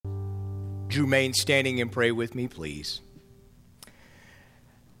Would you remain standing and pray with me, please?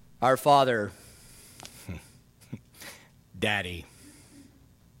 Our Father, Daddy,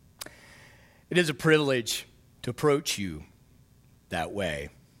 it is a privilege to approach you that way.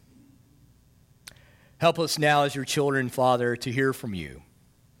 Help us now as your children, Father, to hear from you,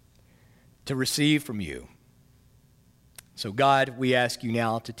 to receive from you. So God, we ask you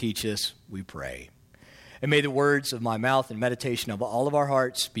now to teach us, we pray. And may the words of my mouth and meditation of all of our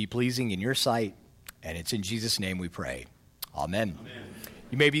hearts be pleasing in your sight. And it's in Jesus' name we pray. Amen. Amen.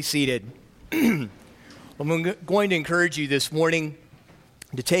 You may be seated. I'm going to encourage you this morning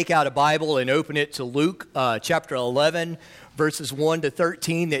to take out a Bible and open it to Luke chapter 11, verses 1 to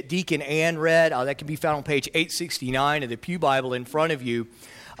 13 that Deacon Ann read. That can be found on page 869 of the Pew Bible in front of you.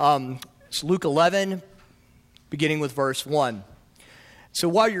 It's Luke 11, beginning with verse 1. So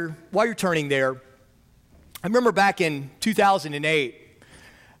while you're turning there, I remember back in 2008,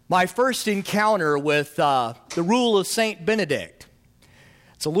 my first encounter with the Rule of St. Benedict.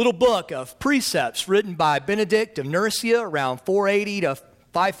 It's a little book of precepts written by Benedict of Nursia around 480 to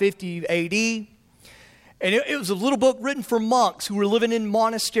 550 AD. And it was a little book written for monks who were living in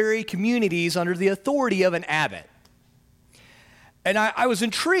monastery communities under the authority of an abbot. And I was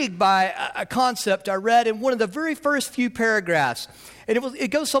intrigued by a concept I read in one of the very first few paragraphs. And it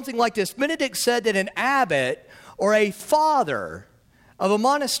goes something like this. Benedict said that an abbot or a father of a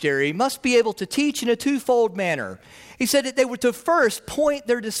monastery must be able to teach in a twofold manner. He said that they were to first point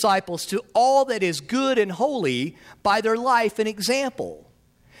their disciples to all that is good and holy by their life and example.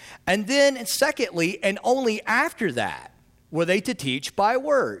 And then, and secondly, and only after that, were they to teach by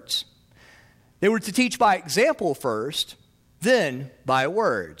words. They were to teach by example first, then by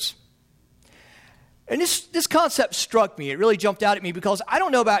words. And this concept struck me. It really jumped out at me because I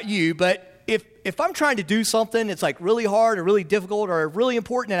don't know about you, but if I'm trying to do something that's like really hard or really difficult or really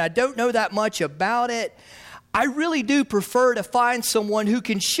important and I don't know that much about it, I really do prefer to find someone who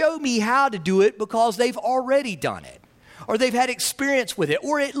can show me how to do it because they've already done it or they've had experience with it,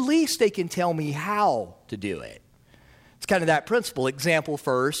 or at least they can tell me how to do it. It's kind of that principle, example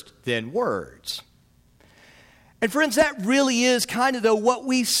first, then words. And friends, that really is kind of what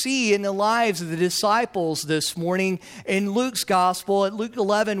we see in the lives of the disciples this morning in Luke's gospel at Luke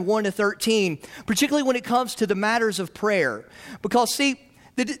 11, 1 to 13, particularly when it comes to the matters of prayer. Because see,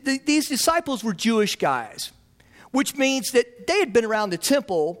 these disciples were Jewish guys, which means that they had been around the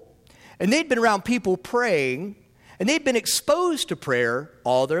temple and they'd been around people praying and they'd been exposed to prayer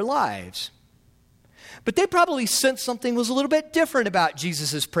all their lives. But they probably sensed something was a little bit different about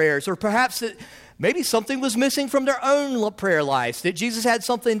Jesus' prayers, or perhaps that maybe something was missing from their own prayer lives, that Jesus had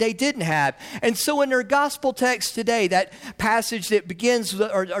something they didn't have. And so in their gospel text today, that passage that begins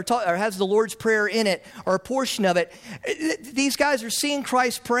or has the Lord's Prayer in it, or a portion of it, these guys are seeing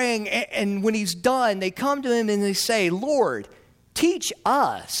Christ praying, and when he's done, they come to him and they say, Lord, teach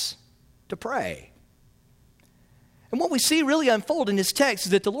us to pray. And what we see really unfold in this text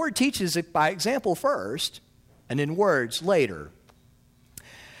is that the Lord teaches it by example first, and in words later.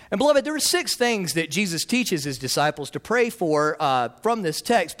 And beloved, there are 6 things that Jesus teaches his disciples to pray for from this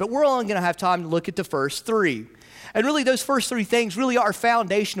text, but we're only going to have time to look at the first 3. And really, those first 3 things really are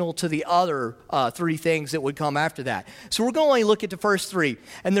foundational to the other 3 things that would come after that. So we're going to only look at the first 3,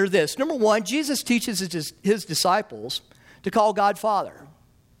 and they're this. Number 1, Jesus teaches his disciples to call God Father.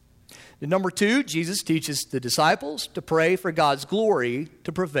 And number 2, Jesus teaches the disciples to pray for God's glory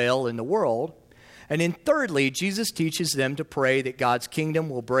to prevail in the world. And then thirdly, Jesus teaches them to pray that God's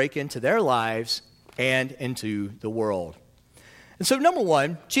kingdom will break into their lives and into the world. And so number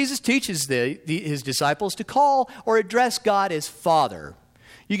 1, Jesus teaches his disciples to call or address God as Father.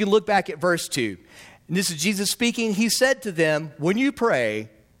 You can look back at verse 2. And this is Jesus speaking. He said to them, when you pray,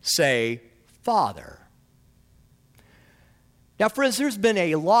 say, Father. Now, friends, there's been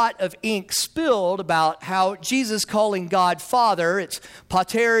a lot of ink spilled about how Jesus calling God Father, it's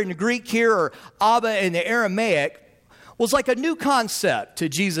pater in the Greek here, or Abba in the Aramaic, was like a new concept to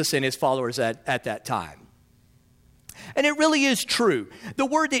Jesus and his followers at that time. And it really is true. The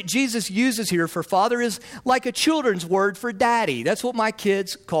word that Jesus uses here for father is like a children's word for daddy. That's what my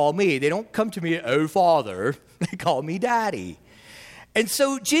kids call me. They don't come to me, oh, Father. They call me daddy. And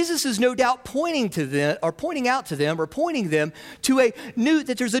so Jesus is no doubt pointing them to that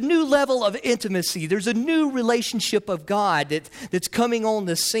there's a new level of intimacy. There's a new relationship of God that's coming on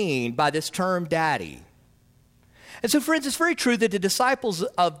the scene by this term daddy. And so, friends, it's very true that the disciples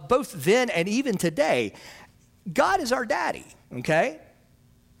of both then and even today, God is our daddy, okay?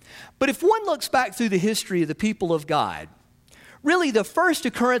 But if one looks back through the history of the people of God, really, the first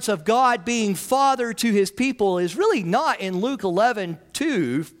occurrence of God being Father to his people is really not in Luke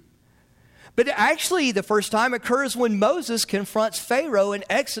 11:2, But actually, the first time occurs when Moses confronts Pharaoh in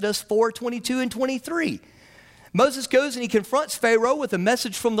Exodus 4:22 and 23. Moses goes and he confronts Pharaoh with a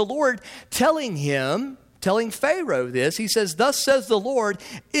message from the Lord telling Pharaoh this. He says, "Thus says the Lord,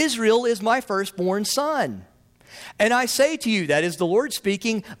 Israel is my firstborn son. And I say to you," that is the Lord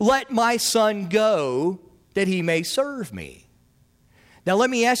speaking, "let my son go that he may serve me." Now let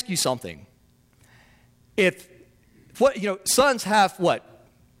me ask you something. Sons have what?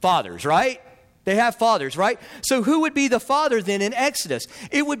 Fathers, right? They have fathers, right? So who would be the father then in Exodus?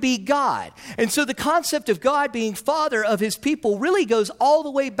 It would be God. And so the concept of God being father of his people really goes all the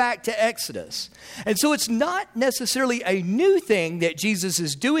way back to Exodus. And so it's not necessarily a new thing that Jesus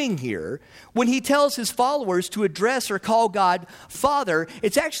is doing here when he tells his followers to address or call God Father.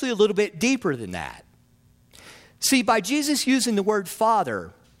 It's actually a little bit deeper than that. See, by Jesus using the word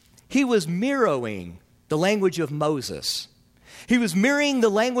Father, he was mirroring the language of Moses. He was mirroring the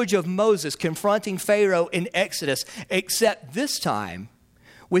language of Moses confronting Pharaoh in Exodus, except this time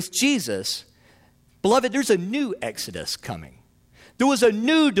with Jesus. Beloved, there's a new Exodus coming. There was a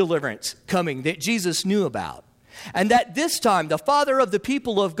new deliverance coming that Jesus knew about. And that this time, the Father of the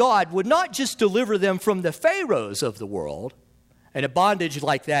people of God would not just deliver them from the pharaohs of the world and a bondage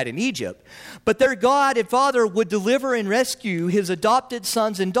like that in Egypt, but their God and Father would deliver and rescue his adopted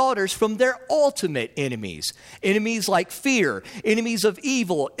sons and daughters from their ultimate enemies. Enemies like fear, enemies of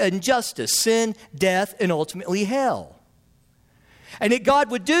evil, injustice, sin, death, and ultimately hell. And that God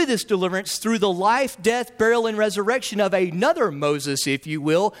would do this deliverance through the life, death, burial, and resurrection of another Moses, if you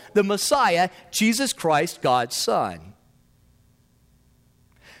will, the Messiah, Jesus Christ, God's Son.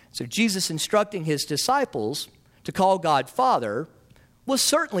 So Jesus instructing his disciples to call God Father was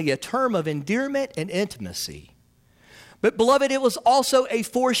certainly a term of endearment and intimacy. But beloved, it was also a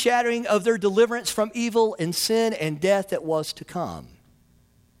foreshadowing of their deliverance from evil and sin and death that was to come.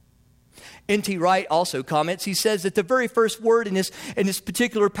 N.T. Wright also comments, he says that the very first word in this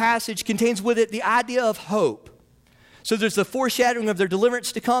particular passage contains with it the idea of hope. So there's the foreshadowing of their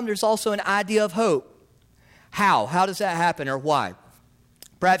deliverance to come. There's also an idea of hope. How? How does that happen, or why?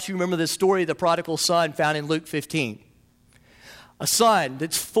 Perhaps you remember the story of the prodigal son found in Luke 15. A son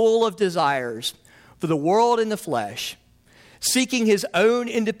that's full of desires for the world and the flesh, seeking his own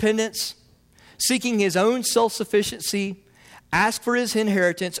independence, seeking his own self-sufficiency, asked for his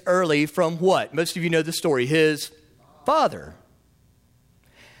inheritance early from what? Most of you know the story, his father.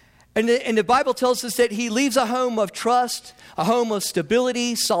 And the Bible tells us that he leaves a home of trust, a home of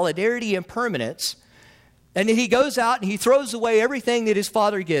stability, solidarity, and permanence. And then he goes out and he throws away everything that his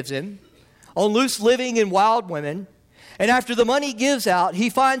father gives him on loose living and wild women. And after the money gives out, he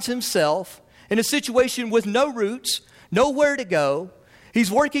finds himself in a situation with no roots, nowhere to go. He's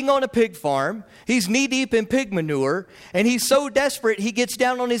working on a pig farm. He's knee-deep in pig manure. And he's so desperate, he gets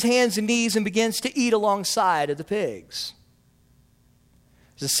down on his hands and knees and begins to eat alongside of the pigs.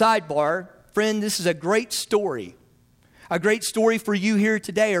 As a sidebar, friend, this is a great story. A great story for you here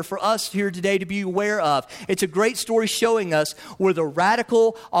today, or for us here today to be aware of. It's a great story showing us where the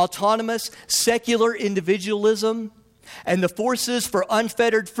radical, autonomous, secular individualism and the forces for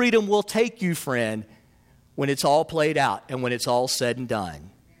unfettered freedom will take you, friend, when it's all played out and when it's all said and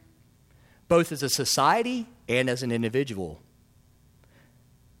done, both as a society and as an individual.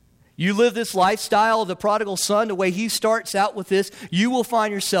 You live this lifestyle of the prodigal son the way he starts out with this, you will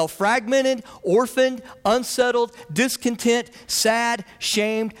find yourself fragmented, orphaned, unsettled, discontent, sad,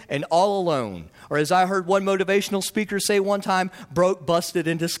 shamed, and all alone. Or as I heard one motivational speaker say one time, broke, busted,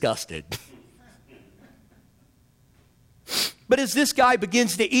 and disgusted. But as this guy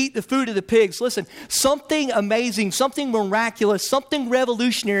begins to eat the food of the pigs, listen, something amazing, something miraculous, something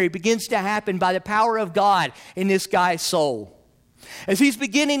revolutionary begins to happen by the power of God in this guy's soul. As he's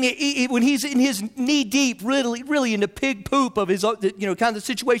beginning to eat, when he's in his knee deep, really in the pig poop of his, kind of the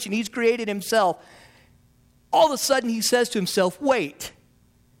situation he's created himself, all of a sudden he says to himself, wait,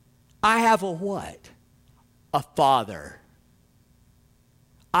 I have a what? A father.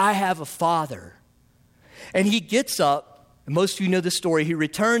 I have a father. And he gets up, and most of you know the story, he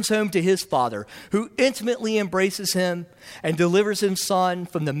returns home to his father, who intimately embraces him and delivers his son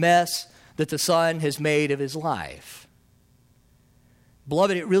from the mess that the son has made of his life.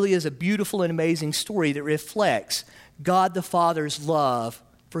 Beloved, it really is a beautiful and amazing story that reflects God the Father's love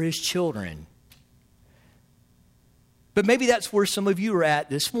for his children. But maybe that's where some of you are at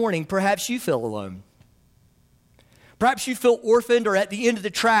this morning. Perhaps you feel alone. Perhaps you feel orphaned or at the end of the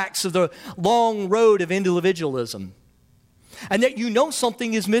tracks of the long road of individualism. And that you know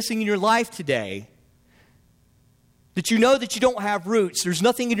something is missing in your life today. That you know that you don't have roots. There's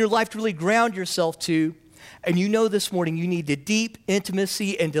nothing in your life to really ground yourself to. And you know this morning you need the deep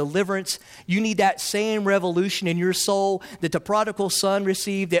intimacy and deliverance. You need that same revolution in your soul that the prodigal son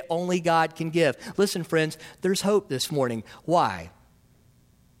received that only God can give. Listen, friends, there's hope this morning. Why?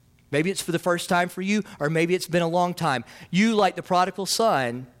 Maybe it's for the first time for you, or maybe it's been a long time. You, like the prodigal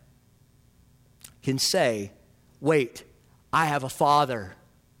son, can say, wait, I have a father.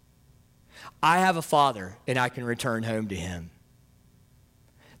 I have a father, and I can return home to him.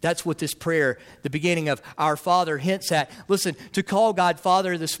 That's what this prayer, the beginning of Our Father, hints at. Listen, to call God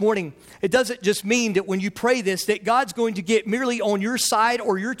Father this morning, it doesn't just mean that when you pray this, that God's going to get merely on your side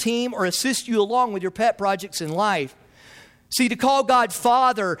or your team or assist you along with your pet projects in life. See, to call God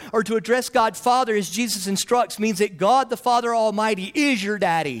Father or to address God Father as Jesus instructs means that God the Father Almighty is your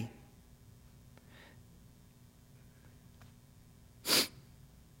daddy.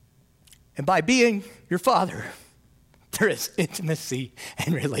 And by being your father, there is intimacy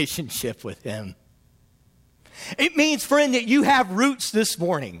and relationship with him. It means, friend, that you have roots this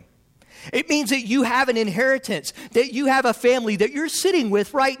morning. It means that you have an inheritance, that you have a family that you're sitting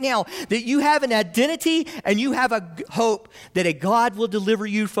with right now, that you have an identity and you have a hope that a God will deliver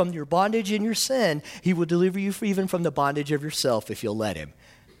you from your bondage and your sin. He will deliver you even from the bondage of yourself if you'll let him.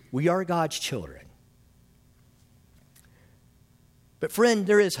 We are God's children. But friend,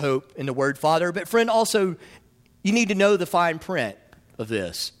 there is hope in the word Father. But friend, also, you need to know the fine print of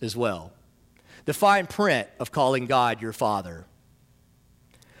this as well. The fine print of calling God your Father.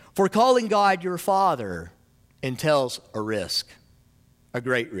 For calling God your Father entails a risk, a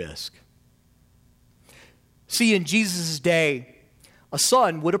great risk. See, in Jesus' day, a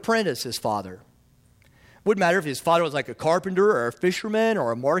son would apprentice his father. Wouldn't matter if his father was like a carpenter or a fisherman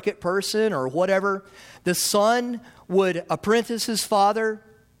or a market person or whatever. The son would apprentice his father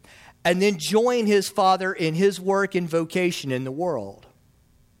and then join his father in his work and vocation in the world.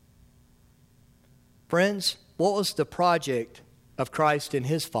 Friends, what was the project of Christ and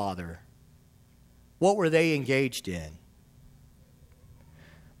his Father? What were they engaged in?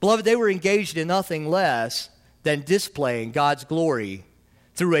 Beloved, they were engaged in nothing less than displaying God's glory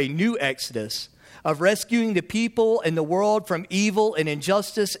through a new exodus of rescuing the people and the world from evil and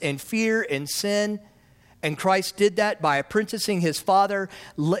injustice and fear and sin. And Christ did that by apprenticing his Father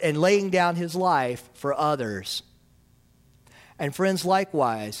and laying down his life for others. And friends,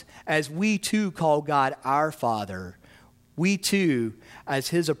 likewise, as we too call God our Father, we too, as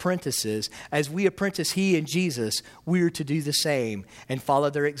his apprentices, as we apprentice he and Jesus, we are to do the same and follow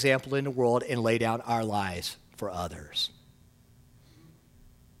their example in the world and lay down our lives for others.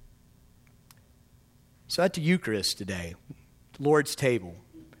 So at the Eucharist today, the Lord's table,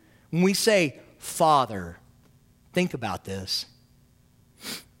 when we say Father, think about this.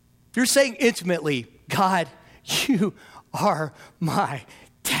 You're saying intimately, God, you are my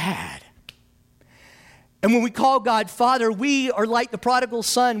dad. And when we call God Father, we are like the prodigal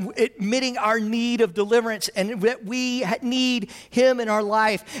son, admitting our need of deliverance and that we need him in our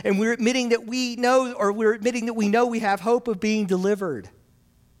life. And we're admitting that we know we have hope of being delivered.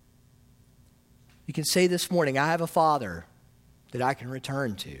 You can say this morning, I have a Father that I can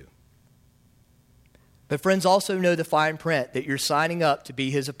return to. But friends, also know the fine print that you're signing up to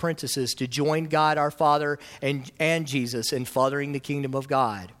be his apprentices, to join God our Father and Jesus in fathering the kingdom of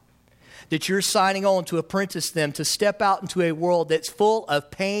God. That you're signing on to apprentice them to step out into a world that's full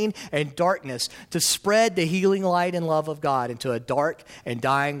of pain and darkness, to spread the healing light and love of God into a dark and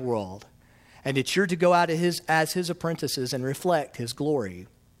dying world. And that you're to go out as his apprentices and reflect his glory.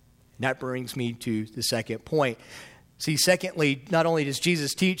 And that brings me to the second point. See, secondly, not only does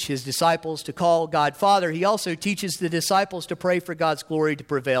Jesus teach his disciples to call God Father, he also teaches the disciples to pray for God's glory to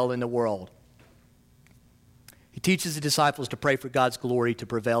prevail in the world. He teaches the disciples to pray for God's glory to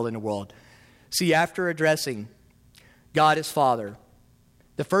prevail in the world. See, after addressing God as Father,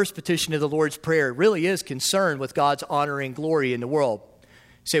 the first petition of the Lord's Prayer really is concerned with God's honor and glory in the world. You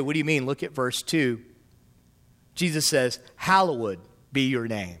say, what do you mean? Look at verse 2. Jesus says, hallowed be your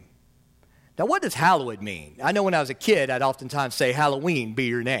name. Now, what does hallowed mean? I know when I was a kid, I'd oftentimes say, Halloween be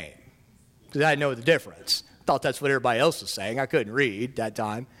your name, because I didn't know the difference. I thought that's what everybody else was saying. I couldn't read that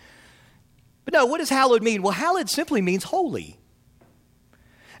time. But no, what does hallowed mean? Well, hallowed simply means holy.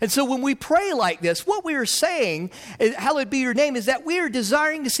 And so when we pray like this, what we are saying, hallowed be your name, is that we are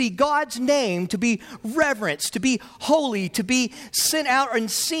desiring to see God's name to be reverenced, to be holy, to be sent out and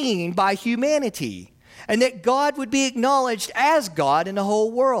seen by humanity, and that God would be acknowledged as God in the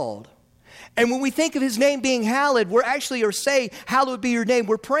whole world. And when we think of his name being hallowed, we're actually, or say, hallowed be your name,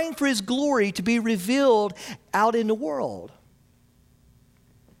 we're praying for his glory to be revealed out in the world.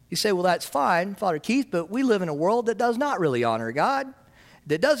 You say, well, that's fine, Father Keith, but we live in a world that does not really honor God.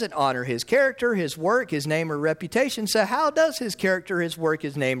 that doesn't honor his character, his work, his name, or reputation. So how does his character, his work,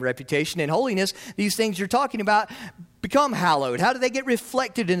 his name, reputation, and holiness, these things you're talking about, become hallowed? How do they get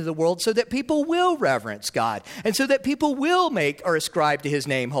reflected into the world so that people will reverence God and so that people will make or ascribe to his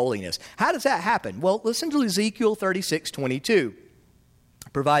name holiness? How does that happen? Well, listen to Ezekiel 36:22.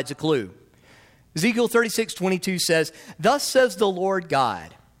 It provides a clue. Ezekiel 36:22 says, "Thus says the Lord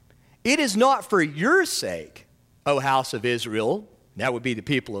God, it is not for your sake, O house of Israel," that would be the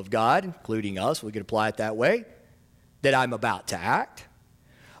people of God, including us, we could apply it that way, "that I'm about to act,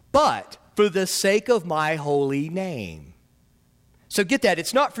 but for the sake of my holy name." So get that.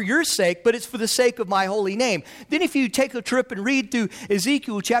 It's not for your sake, but it's for the sake of my holy name. Then if you take a trip and read through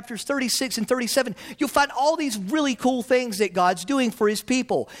Ezekiel chapters 36 and 37, you'll find all these really cool things that God's doing for his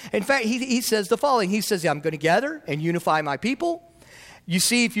people. In fact, he says the following. He says, "I'm going to gather and unify my people." You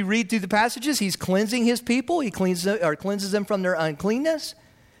see, if you read through the passages, he's cleansing his people. He cleanses them from their uncleanness.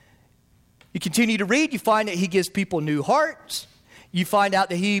 You continue to read, you find that he gives people new hearts. You find out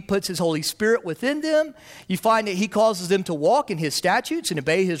that he puts his Holy Spirit within them. You find that he causes them to walk in his statutes and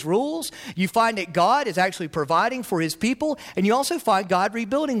obey his rules. You find that God is actually providing for his people. And you also find God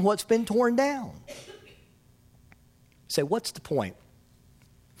rebuilding what's been torn down. So what's the point?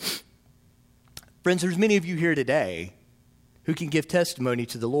 Friends, there's many of you here today who can give testimony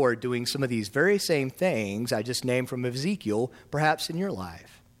to the Lord doing some of these very same things I just named from Ezekiel, perhaps in your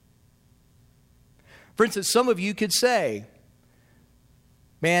life. For instance, some of you could say,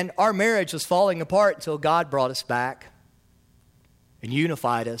 "Man, our marriage was falling apart until God brought us back and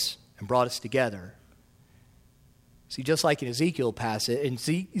unified us and brought us together." See, just like in Ezekiel's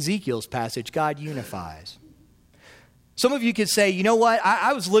passage, God unifies. Some of you could say, "You know what?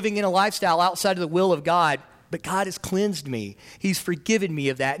 I was living in a lifestyle outside of the will of God, but God has cleansed me. He's forgiven me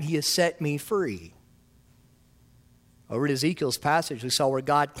of that, and he has set me free." Over at Ezekiel's passage, we saw where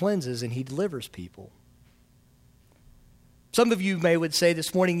God cleanses and he delivers people. Some of you would say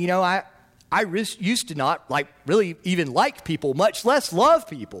this morning, I used to not really even like people, much less love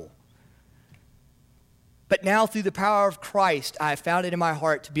people. But now through the power of Christ, I have found it in my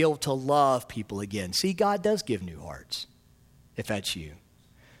heart to be able to love people again. See, God does give new hearts, if that's you.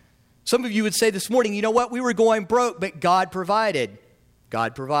 Some of you would say this morning, "You know what? We were going broke, but God provided."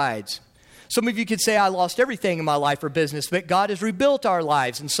 God provides. Some of you could say, "I lost everything in my life or business, but God has rebuilt our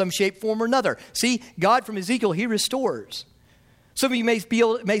lives in some shape, form, or another." See, God from Ezekiel, he restores. Some of you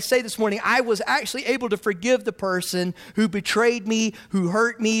may say this morning, "I was actually able to forgive the person who betrayed me, who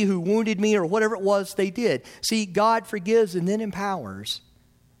hurt me, who wounded me," or whatever it was they did. See, God forgives and then empowers.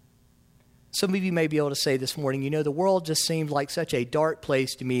 Some of you may be able to say this morning, "The world just seemed like such a dark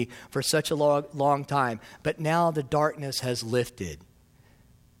place to me for such a long time, but now the darkness has lifted."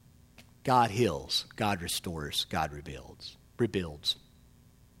 God heals, God restores, God rebuilds.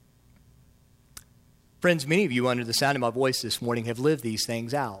 Friends, many of you under the sound of my voice this morning have lived these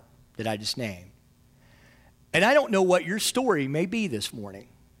things out that I just named. And I don't know what your story may be this morning.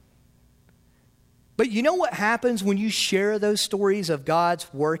 But you know what happens when you share those stories of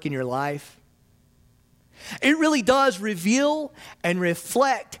God's work in your life? It really does reveal and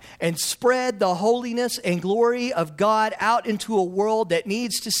reflect and spread the holiness and glory of God out into a world that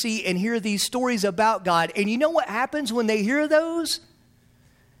needs to see and hear these stories about God. And you know what happens when they hear those?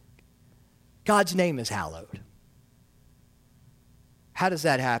 God's name is hallowed. How does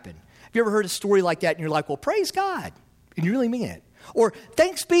that happen? Have you ever heard a story like that and you're like, "Well, praise God," and you really mean it? Or,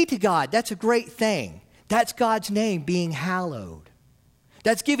 "Thanks be to God." That's a great thing. That's God's name being hallowed.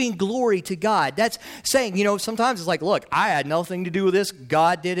 That's giving glory to God. That's saying, sometimes it's like, "Look, I had nothing to do with this.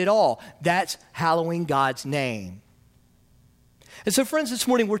 God did it all." That's hallowing God's name. And so, friends, this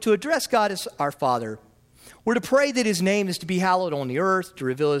morning we're to address God as our Father. We're to pray that his name is to be hallowed on the earth, to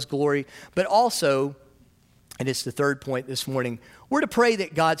reveal his glory. But also, and it's the third point this morning, we're to pray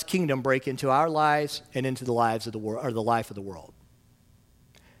that God's kingdom break into our lives and into the lives of the world, or the life of the world.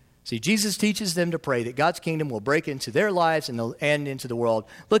 See, Jesus teaches them to pray that God's kingdom will break into their lives and into the world.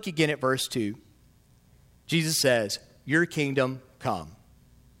 Look again at verse 2. Jesus says, "Your kingdom come."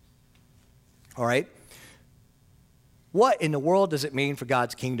 All right? What in the world does it mean for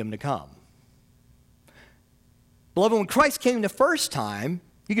God's kingdom to come? Beloved, when Christ came the first time,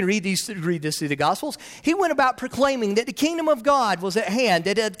 you can read this through the Gospels, he went about proclaiming that the kingdom of God was at hand,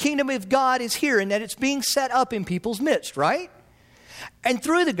 that the kingdom of God is here, and that it's being set up in people's midst, right? And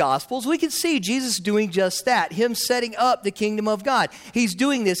through the Gospels, we can see Jesus doing just that, him setting up the kingdom of God. He's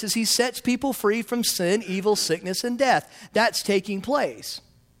doing this as he sets people free from sin, evil, sickness, and death. That's taking place.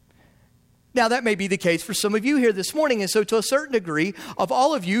 Now, that may be the case for some of you here this morning. And so to a certain degree, of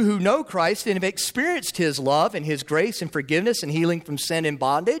all of you who know Christ and have experienced his love and his grace and forgiveness and healing from sin and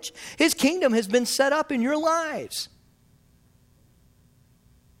bondage, his kingdom has been set up in your lives.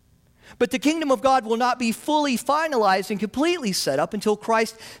 But the kingdom of God will not be fully finalized and completely set up until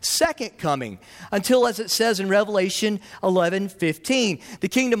Christ's second coming. Until, as it says in Revelation 11:15, the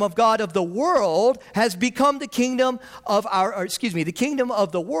kingdom of God of the world has become the kingdom of the kingdom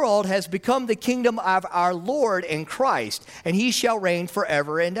of the world has become the kingdom of our Lord and Christ, and he shall reign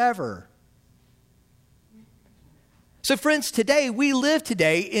forever and ever. So friends, today, we live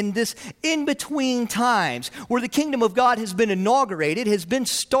today in this in-between times where the kingdom of God has been inaugurated, has been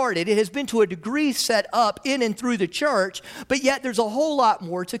started, it has been to a degree set up in and through the church, but yet there's a whole lot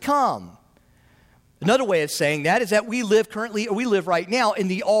more to come. Another way of saying that is that we live right now in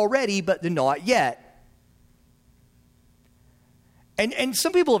the already but the not yet. And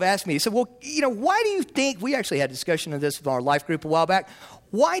some people have asked me, they said, well, why do you think, we actually had a discussion of this with our life group a while back,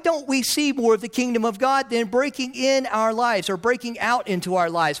 why don't we see more of the kingdom of God than breaking in our lives or breaking out into our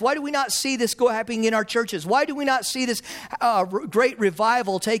lives? Why do we not see this happening in our churches? Why do we not see this great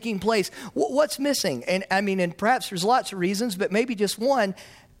revival taking place? What's missing? And perhaps there's lots of reasons, but maybe just one,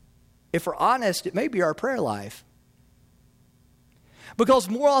 if we're honest, it may be our prayer life. Because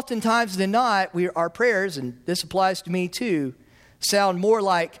more oftentimes than not, our prayers, and this applies to me too, sound more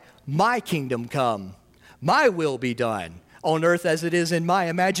like, my kingdom come, my will be done on earth as it is in my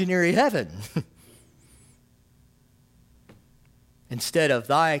imaginary heaven. Instead of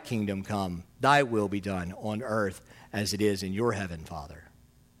thy kingdom come, thy will be done on earth as it is in your heaven, Father.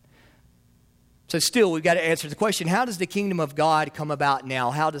 So still, we've got to answer the question, how does the kingdom of God come about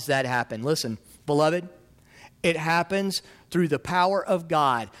now? How does that happen? Listen, beloved, it happens through the power of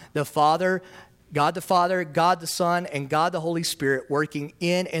God, the Father, God the Father, God the Son, and God the Holy Spirit working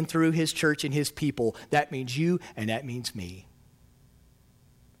in and through his church and his people. That means you and that means me.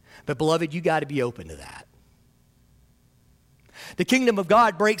 But beloved, you got to be open to that. The kingdom of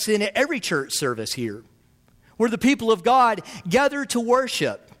God breaks in at every church service here, where the people of God gather to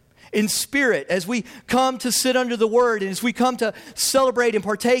worship in spirit as we come to sit under the word and as we come to celebrate and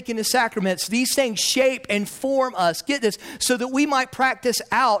partake in the sacraments. These things shape and form us, get this, so that we might practice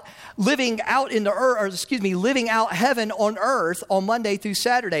living out heaven on earth on Monday through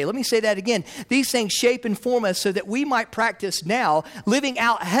Saturday. Let me say that again. These things shape and form us so that we might practice now living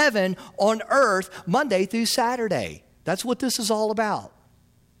out heaven on earth Monday through Saturday. That's what this is all about.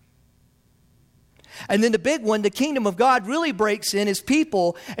 And then the big one, the kingdom of God really breaks in as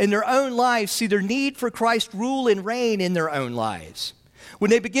people in their own lives see their need for Christ's rule and reign in their own lives. When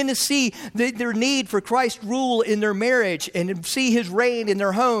they begin to see their need for Christ's rule in their marriage and see his reign in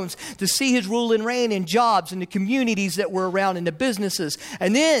their homes, to see his rule and reign in jobs and the communities that we're around in the businesses.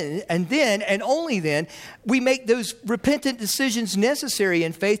 And then, and only then, we make those repentant decisions necessary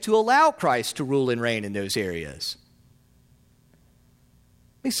in faith to allow Christ to rule and reign in those areas.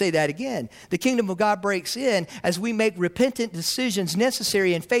 Let me say that again. The kingdom of God breaks in as we make repentant decisions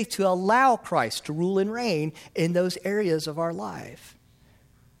necessary in faith to allow Christ to rule and reign in those areas of our life.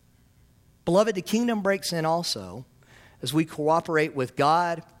 Beloved, the kingdom breaks in also as we cooperate with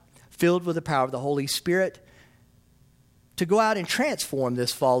God, filled with the power of the Holy Spirit, to go out and transform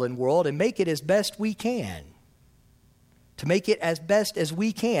this fallen world and make it as best we can. To make it as best as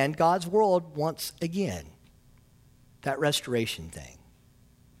we can, God's world once again. That restoration thing.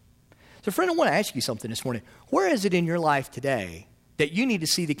 So friend, I want to ask you something this morning. Where is it in your life today that you need to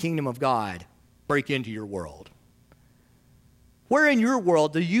see the kingdom of God break into your world? Where in your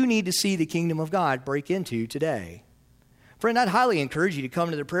world do you need to see the kingdom of God break into today? Friend, I'd highly encourage you to come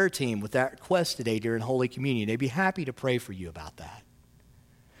to the prayer team with that request today during Holy Communion. They'd be happy to pray for you about that.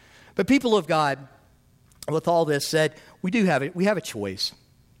 But people of God, with all this said, we have a choice.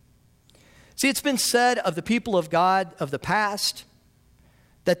 See, it's been said of the people of God of the past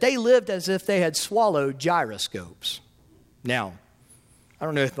that they lived as if they had swallowed gyroscopes. Now, I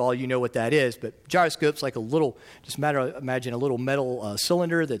don't know if all you know what that is, but gyroscope's like imagine a little metal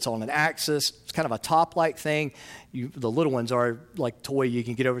cylinder that's on an axis. It's kind of a top-like thing. The little ones are like toy you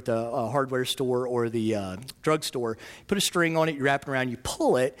can get over at the hardware store or the drugstore. You put a string on it, you wrap it around, you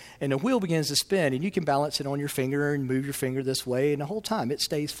pull it, and the wheel begins to spin, and you can balance it on your finger and move your finger this way, and the whole time it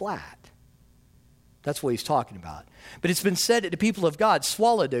stays flat. That's what he's talking about. But it's been said that the people of God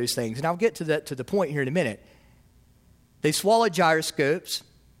swallowed those things. And I'll get to the point here in a minute. They swallowed gyroscopes.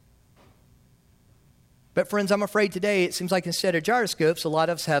 But friends, I'm afraid today it seems like instead of gyroscopes, a lot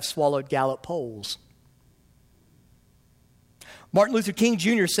of us have swallowed Gallup polls. Martin Luther King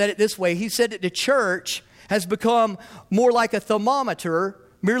Jr. said it this way. He said that the church has become more like a thermometer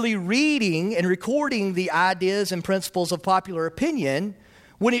merely reading and recording the ideas and principles of popular opinion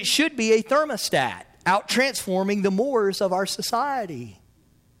when it should be a thermostat out transforming the mores of our society.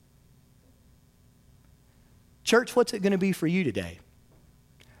 Church, what's it going to be for you today?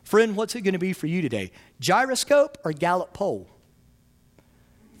 Friend, what's it going to be for you today? Gyroscope or Gallup poll?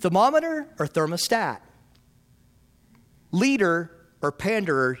 Thermometer or thermostat? Leader or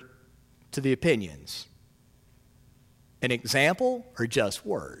panderer to the opinions? An example or just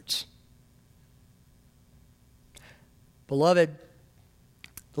words? Beloved,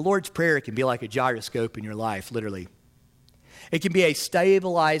 the Lord's Prayer can be like a gyroscope in your life, literally. It can be a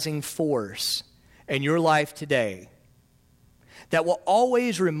stabilizing force in your life today that will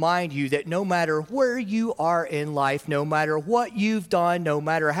always remind you that no matter where you are in life, no matter what you've done, no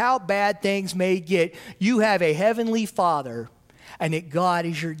matter how bad things may get, you have a heavenly Father and that God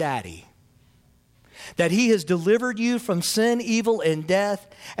is your daddy. That He has delivered you from sin, evil, and death,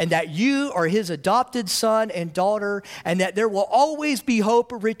 and that you are His adopted son and daughter, and that there will always be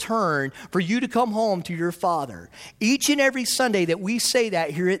hope of return for you to come home to your Father. Each and every Sunday that we say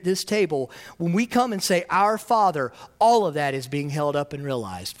that here at this table, when we come and say, Our Father, all of that is being held up and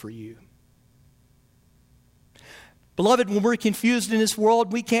realized for you. Beloved, when we're confused in this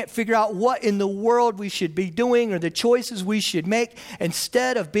world, we can't figure out what in the world we should be doing or the choices we should make.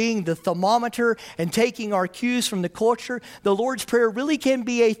 Instead of being the thermometer and taking our cues from the culture, the Lord's Prayer really can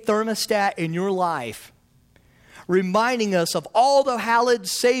be a thermostat in your life, reminding us of all the hallowed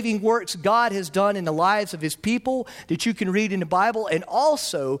saving works God has done in the lives of His people that you can read in the Bible. And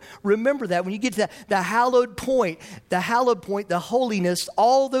also remember that when you get to the hallowed point, the holiness,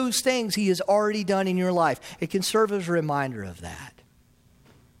 all those things He has already done in your life. It can serve as a reminder of that.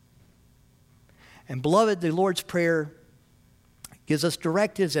 And beloved, the Lord's Prayer gives us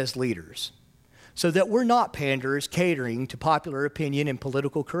directives as leaders so that we're not panderers catering to popular opinion and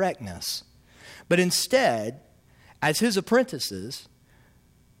political correctness, but instead, as His apprentices,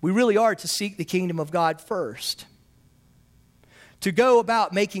 we really are to seek the kingdom of God first. To go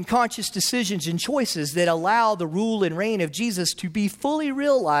about making conscious decisions and choices that allow the rule and reign of Jesus to be fully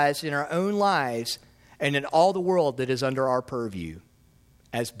realized in our own lives and in all the world that is under our purview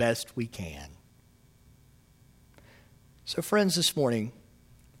as best we can. So friends, this morning,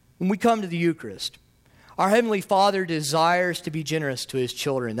 when we come to the Eucharist, our Heavenly Father desires to be generous to His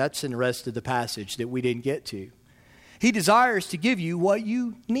children. That's in the rest of the passage that we didn't get to. He desires to give you what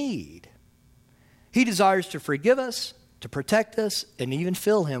you need. He desires to forgive us, to protect us, and even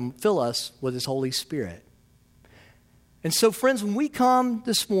fill us with His Holy Spirit. And so, friends, when we come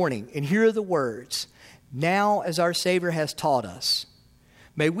this morning and hear the words, now as our Savior has taught us,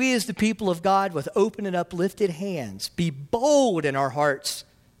 may we as the people of God with open and uplifted hands be bold in our hearts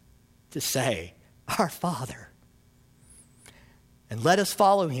to say, Our Father. And let us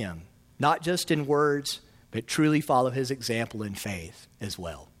follow Him, not just in words, but truly follow His example in faith as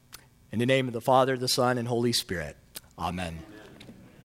well. In the name of the Father, the Son, and Holy Spirit. Amen.